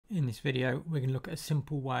In this video, we're going to look at a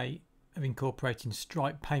simple way of incorporating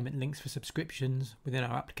Stripe payment links for subscriptions within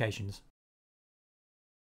our applications.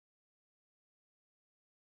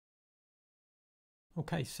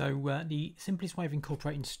 Okay, so the simplest way of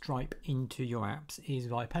incorporating Stripe into your apps is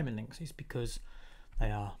via payment links. It's because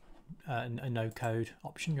they are a no-code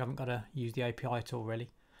option. You haven't got to use the API at all, really.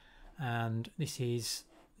 And this is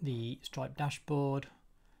the Stripe dashboard.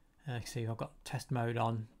 See, I've got test mode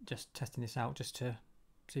on, just testing this out just to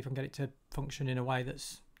see if I can get it to function in a way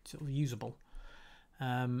that's sort of usable.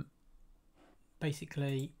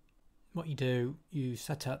 Basically, what you do, you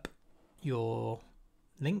set up your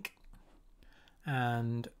link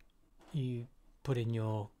and you put in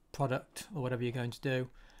your product or whatever you're going to do,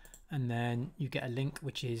 and then you get a link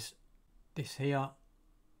which is this here,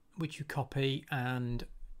 which you copy, and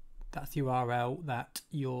that's the URL that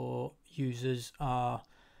your users are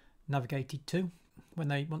navigated to when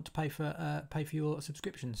they want to pay for your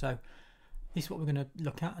subscription. So this is what we're going to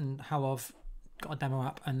look at, and how I've got a demo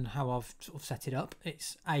app and how I've sort of set it up.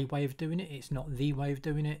 It's a way of doing it, it's not the way of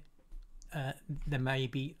doing it. There may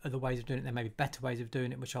be other ways of doing it, there may be better ways of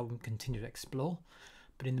doing it, which I'll continue to explore,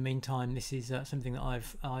 but in the meantime this is something that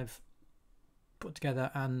I've put together,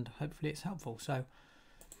 and hopefully it's helpful. So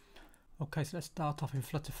okay, so let's start off in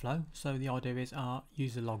Flutterflow. So the idea is our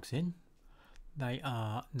user logs in, they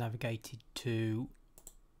are navigated to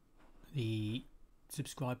the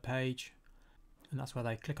subscribe page, and that's where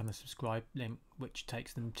they click on the subscribe link, which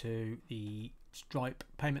takes them to the Stripe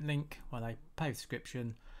payment link where they pay the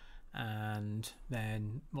subscription. And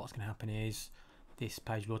then what's going to happen is this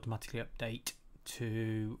page will automatically update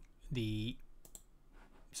to the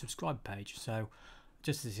subscribe page. So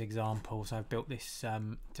just as example, so I've built this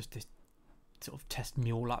just this sort of test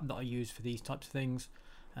mule app that I use for these types of things.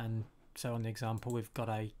 And so on the example, we've got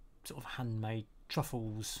a sort of handmade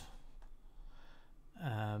truffles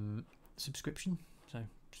subscription. So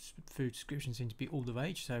food subscriptions seem to be all the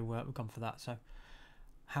rage, so we've gone for that. So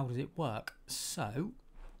how does it work? So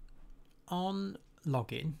on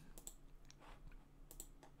login,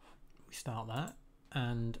 we start that,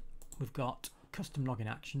 and we've got custom login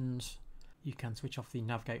actions. You can switch off the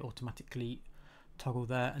navigate automatically toggle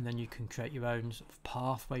there, and then you can create your own sort of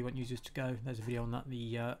path where you want users to go. There's a video on that,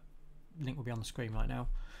 the link will be on the screen right now.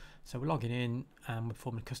 So we're logging in and we're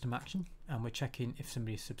forming a custom action, and we're checking if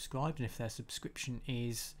somebody is subscribed and if their subscription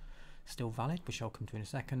is still valid, which I'll come to in a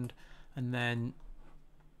second. And then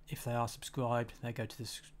if they are subscribed, they go to the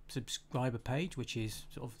subscriber page, which is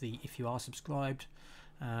sort of the if you are subscribed,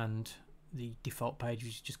 and the default page,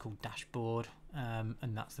 which is just called dashboard,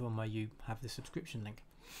 and that's the one where you have the subscription link.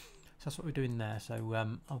 So that's what we're doing there. So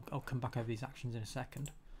I'll come back over these actions in a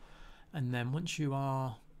second. And then once you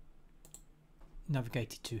are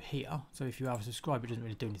navigated to here, so if you are a subscriber, it doesn't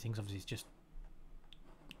really do anything, obviously it's just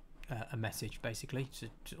a message basically to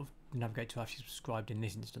sort of navigate to actually subscribed in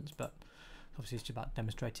this instance, but obviously it's about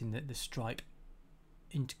demonstrating the Stripe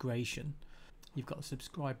integration. You've got the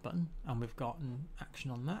subscribe button, and we've got an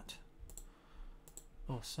action on that,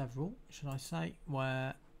 or several should I say,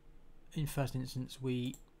 where in first instance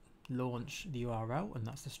we launch the URL, and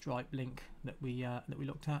that's the Stripe link that we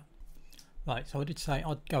looked at. Right, so I did say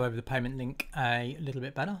I'd go over the payment link a little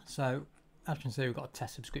bit better. So as you can see, we've got a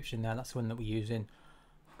test subscription there, that's the one that we're using.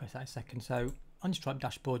 I'll go to that in a second. So on your Stripe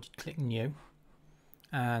dashboard, you click new,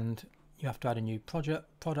 and you have to add a new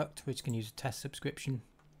product which can use a test subscription,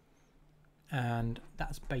 and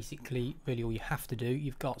that's basically really all you have to do.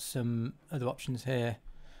 You've got some other options here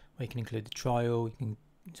where you can include the trial, you can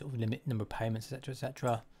sort of limit number of payments, etc,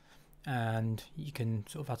 etc, and you can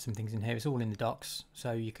sort of add some things in here. It's all in the docs,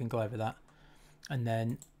 so you can go over that. And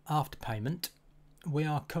then after payment, we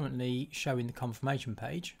are currently showing the confirmation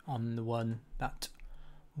page on the one that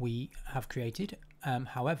we have created.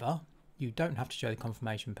 However, you don't have to show the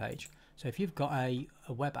confirmation page. So if you've got a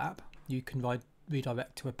web app, you can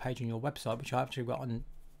redirect to a page on your website, which I've actually got on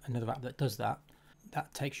another app that does that.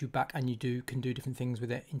 That takes you back, and you can do different things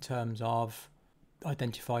with it in terms of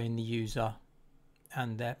identifying the user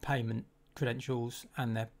and their payment credentials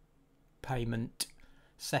and their payment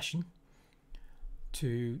session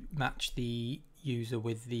to match the user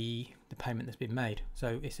with the payment that's been made.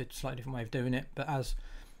 So it's a slightly different way of doing it, but as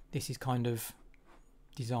this is kind of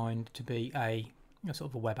designed to be a sort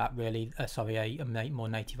of a web app really, a more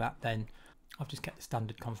native app, then I've just kept the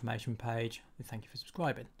standard confirmation page with thank you for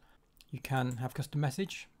subscribing. You can have custom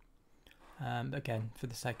message, again for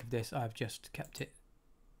the sake of this I've just kept it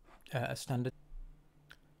as standard.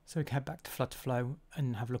 So we can head back to Flutterflow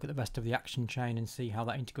and have a look at the rest of the action chain and see how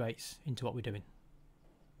that integrates into what we're doing.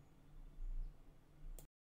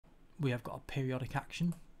 We have got a periodic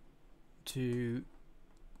action to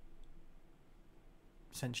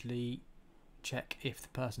essentially check if the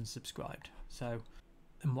person's subscribed. So,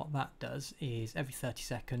 and what that does is every 30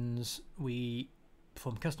 seconds we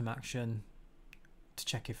perform custom action to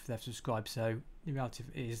check if they've subscribed. So the reality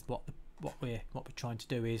is what we're trying to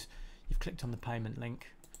do is you've clicked on the payment link,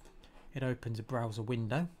 it opens a browser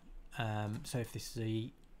window. So if this is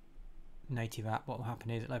a native app, what will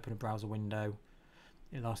happen is it'll open a browser window.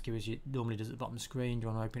 It'll ask you, as it normally does at the bottom of the screen, do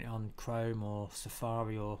you want to open it on Chrome or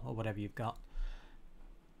Safari or whatever you've got.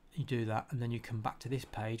 You do that, and then you come back to this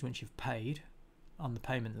page once you've paid on the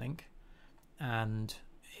payment link, and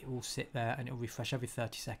it will sit there and it will refresh every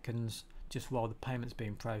 30 seconds just while the payment's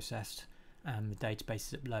being processed and the database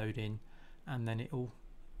is uploading, and then it will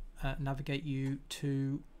navigate you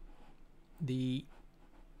to the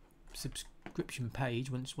subscription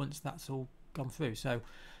page once that's all gone through. So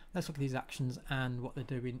let's look at these actions and what they're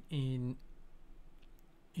doing in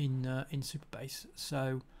Supabase.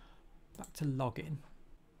 So back to login.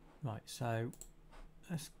 Right, so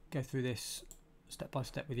let's go through this step by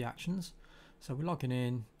step with the actions. So we're logging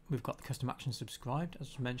in, we've got the custom action subscribed,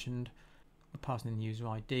 as mentioned. We're passing in the user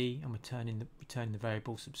ID and returning the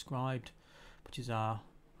variable subscribed, which is our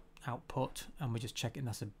output, and we're just checking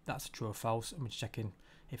that's true or false, and we're checking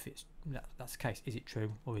if that's the case. Is it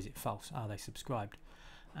true or is it false? Are they subscribed?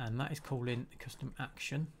 And that is calling the custom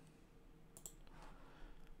action.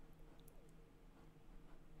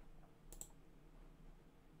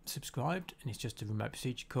 Subscribed, and it's just a remote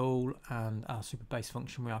procedure call, and our Supabase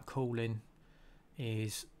function we are calling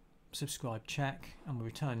is subscribe check, and we're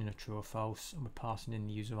returning a true or false, and we're passing in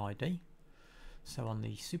the user ID. So on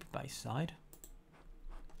the Supabase side,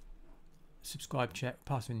 subscribe check,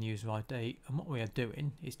 passing in the user ID, and what we are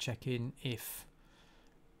doing is checking if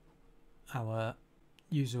our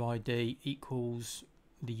user ID equals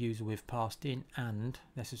the user we've passed in and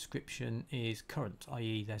their subscription is current,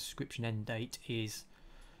 i.e. their subscription end date is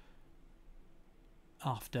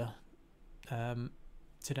after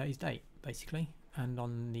today's date, basically. And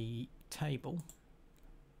on the table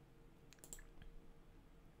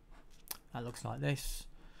that looks like this.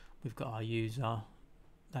 We've got our user,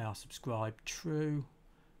 they are subscribed true,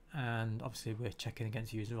 and obviously we're checking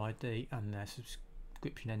against user ID, and their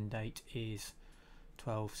subscription end date is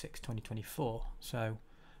 12/6/2024. So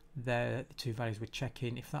they're the two values we're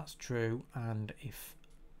checking. If that's true, and if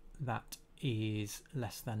that is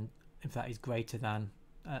greater than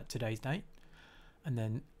today's date, and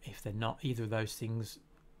then if they're not, either of those things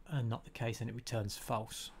are not the case, then it returns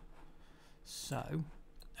false. So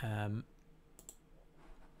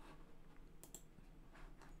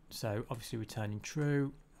so obviously returning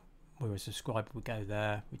true, we're a subscriber, we go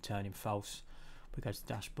there. Returning false, we go to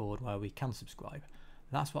the dashboard where we can subscribe.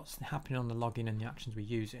 That's what's happening on the login and the actions we're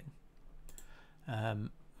using.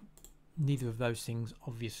 Neither of those things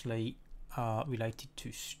obviously are related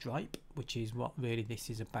to Stripe, which is what really this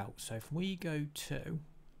is about. So if we go to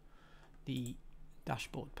the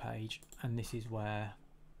dashboard page, and this is where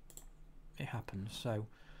it happens. So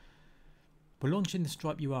we're launching the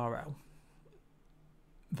Stripe URL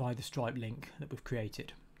via the Stripe link that we've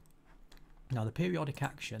created. Now the periodic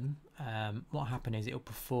action, what happens is it'll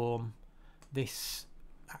perform this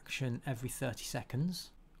action every 30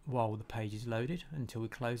 seconds while the page is loaded until we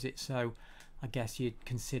close it. So I guess you'd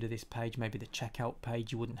consider this page maybe the checkout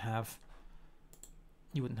page. You wouldn't have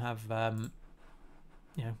you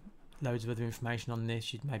know, loads of other information on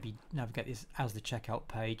this. You'd maybe navigate this as the checkout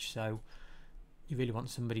page. So you really want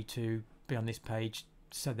somebody to be on this page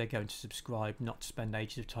so they're going to subscribe, not to spend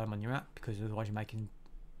ages of time on your app, because otherwise you're making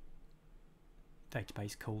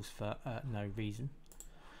database calls for no reason.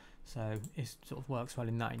 So it sort of works well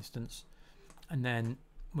in that instance. And then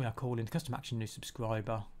we are calling the custom action new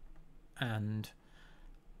subscriber, and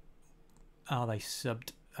are they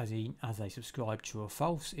subbed as they subscribe, true or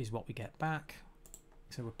false, is what we get back.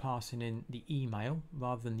 So we're passing in the email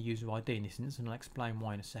rather than the user ID in this instance, and I'll explain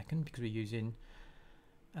why in a second, because we're using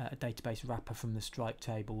a database wrapper from the Stripe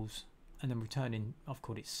tables, and then returning, I've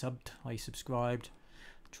called it subbed, i.e. subscribed,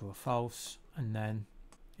 true or false, and then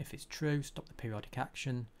if it's true, stop the periodic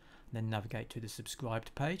action, and then navigate to the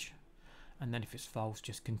subscribed page, and then if it's false,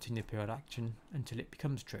 just continue the periodic action until it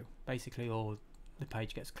becomes true, basically, or the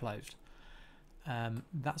page gets closed.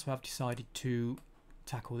 That's why I've decided to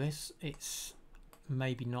tackle this. It's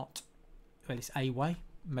maybe not, well, it's a way,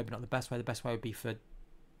 maybe not the best way. The best way would be for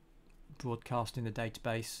broadcasting the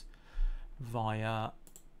database via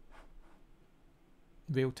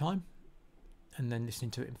real time and then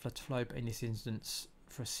listening to it in Flutterflow, but in this instance,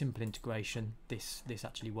 for a simple integration, this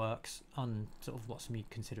actually works on sort of what some you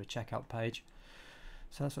consider a checkout page.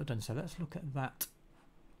 So that's what I've done. So let's look at that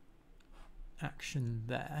action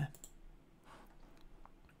there.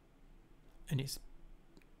 and it's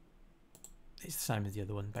the same as the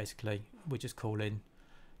other one. Basically, we're just calling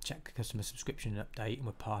check customer subscription update, and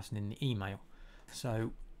we're passing in the email.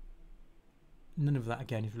 So none of that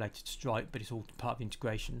again is related to Stripe, but it's all part of the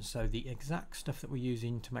integration. So the exact stuff that we're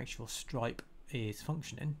using to make sure Stripe is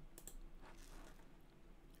functioning,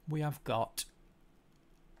 we have got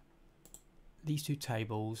these two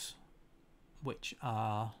tables which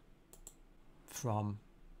are from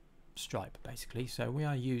Stripe basically. So we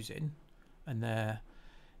are using, and there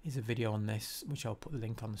is a video on this which I'll put the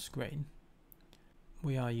link on the screen,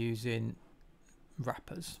 we are using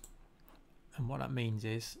wrappers, and what that means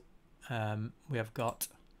is we have got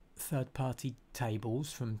third-party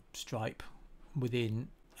tables from Stripe within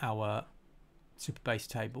our Superbase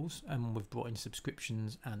tables, and we've brought in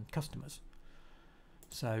subscriptions and customers.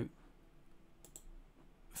 So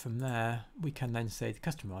from there we can then see the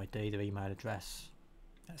customer ID, their email address,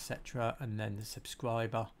 etc., and then the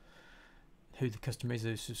subscriber, who the customer is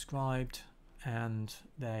who's subscribed, and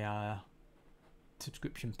their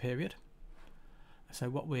subscription period. So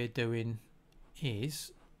what we're doing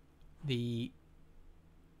is the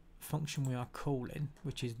function we are calling,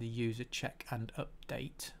 which is the user check and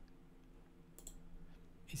update,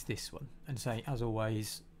 is this one. And say, as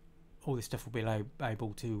always, all this stuff will be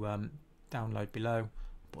able to download below.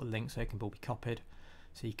 Put a link so it can all be copied,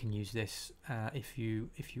 so you can use this if you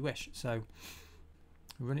wish. So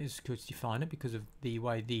we run it as a security definer because of the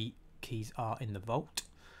way the keys are in the vault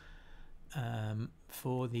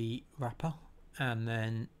for the wrapper, and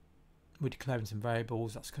then we're declaring some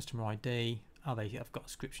variables. That's customer ID, are they have got a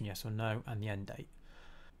subscription, yes or no, and the end date.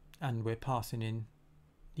 And we're passing in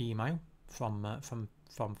the email from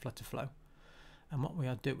Flutterflow. And what we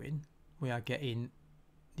are doing, we are getting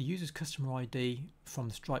the user's customer ID from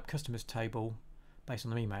the Stripe customers table based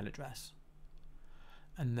on their email address,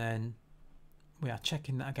 and then we are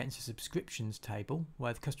checking that against the subscriptions table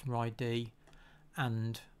where the customer ID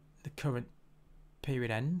and the current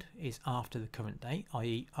period end is after the current date,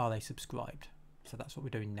 i.e. are they subscribed. So that's what we're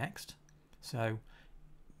doing next. So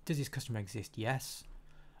does this customer exist? Yes.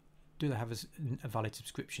 Do they have a valid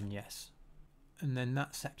subscription? Yes. And then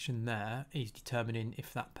that section there is determining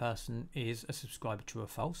if that person is a subscriber, true or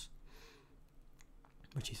false,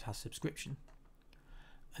 which is has subscription.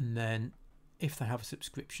 And then if they have a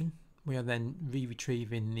subscription, we are then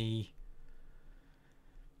retrieving the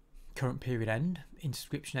current period end in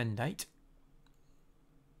subscription end date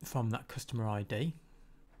from that customer ID.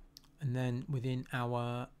 And then within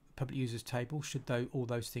our public users table, should all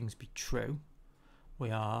those things be true, we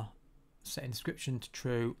are setting subscription to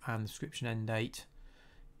true and the subscription end date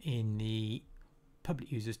in the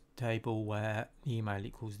public users table where the email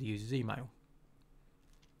equals the user's email.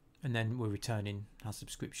 And then we're returning our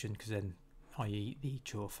subscription, because then, i.e. the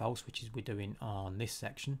true or false, which is we're doing on this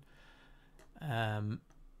section,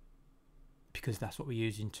 because that's what we're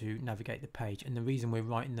using to navigate the page. And the reason we're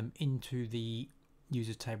writing them into the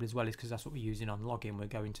users table as well is because that's what we're using on login. We're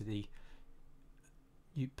going to the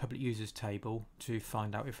public users table to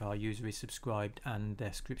find out if our user is subscribed and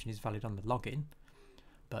their subscription is valid on the login.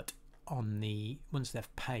 But on the once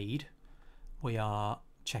they've paid, we are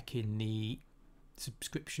checking the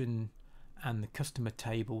subscription and the customer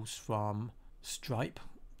tables from Stripe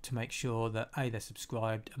to make sure that A, they're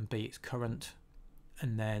subscribed, and B, it's current,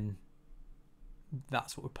 and then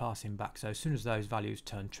that's what we're passing back. So as soon as those values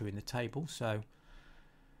turn true in the table, so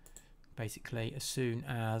basically as soon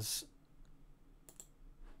as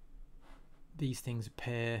these things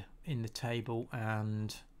appear in the table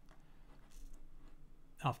and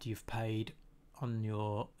after you've paid on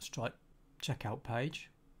your Stripe checkout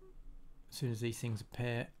page, as soon as these things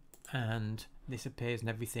appear and this appears and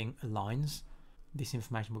everything aligns, this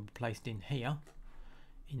information will be placed in here,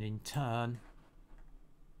 and in turn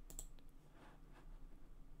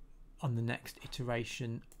on the next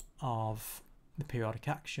iteration of the periodic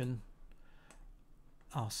action,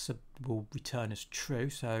 our sub will return as true,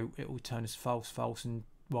 so it will return as false, and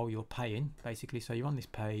while you're paying basically. So you're on this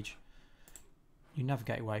page, you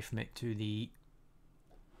navigate away from it to the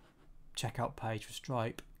checkout page for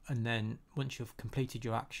Stripe, and then once you've completed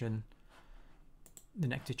your action, the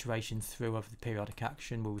next iteration through of the periodic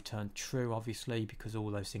action will return true, obviously, because all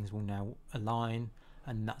those things will now align,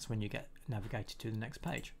 and that's when you get navigated to the next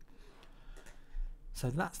page. So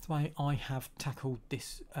that's the way I have tackled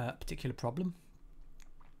this particular problem.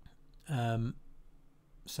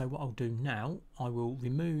 So what I'll do now, I will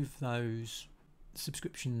remove those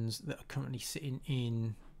subscriptions that are currently sitting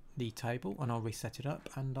in the table, and I'll reset it up,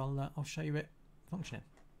 and I'll show you it functioning.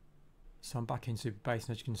 So I'm back in Superbase,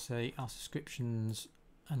 and as you can see, our subscriptions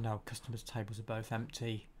and our customers tables are both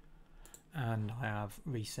empty, and I have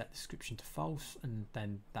reset the description to false, and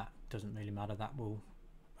then that doesn't really matter, that will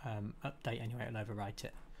update anyway, it'll overwrite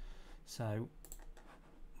it. So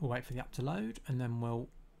we'll wait for the app to load and then we'll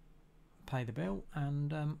pay the bill,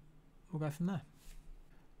 and we'll go from there.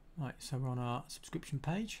 Right, so we're on our subscription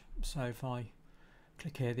page. So if I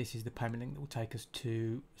click here, this is the payment link that will take us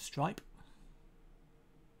to Stripe.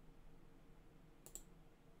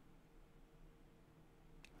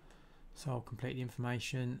 So I'll complete the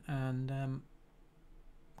information and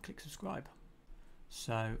click subscribe.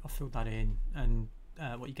 So I'll fill that in, and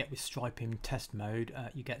what you get with Stripe in test mode,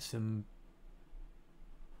 you get some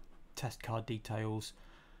test card details,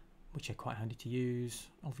 which are quite handy to use,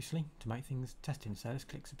 obviously, to make things testing. So let's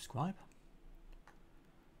click subscribe.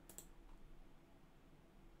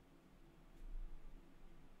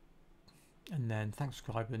 And then thanks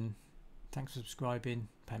for subscribing,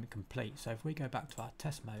 payment complete. So if we go back to our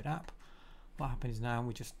test mode app, what happens now,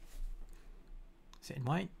 we just sit and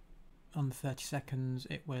wait. On the 30 seconds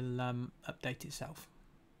it will update itself.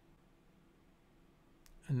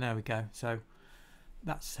 And there we go. So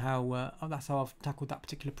that's how I've tackled that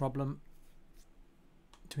particular problem,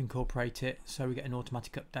 to incorporate it so we get an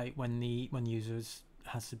automatic update when the user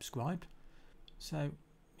has subscribed. So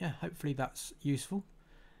yeah, hopefully that's useful.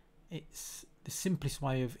 It's the simplest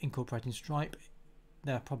way of incorporating Stripe.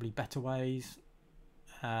 There are probably better ways.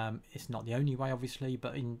 It's not the only way, obviously,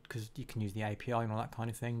 but because you can use the API and all that kind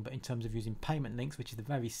of thing. But in terms of using payment links, which is the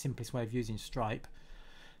very simplest way of using Stripe,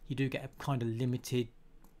 you do get a kind of limited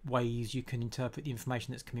ways you can interpret the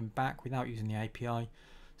information that's coming back without using the API.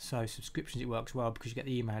 So subscriptions, it works well because you get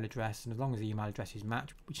the email address, and as long as the email address is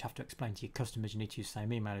matched, which you have to explain to your customers, you need to use the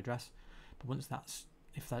same email address. But once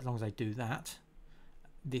as long as they do that,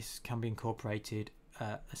 this can be incorporated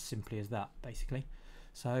as simply as that, basically.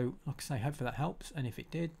 So like I say, hopefully that helps, and if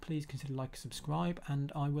it did, please consider like and subscribe,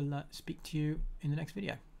 and I will speak to you in the next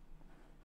video.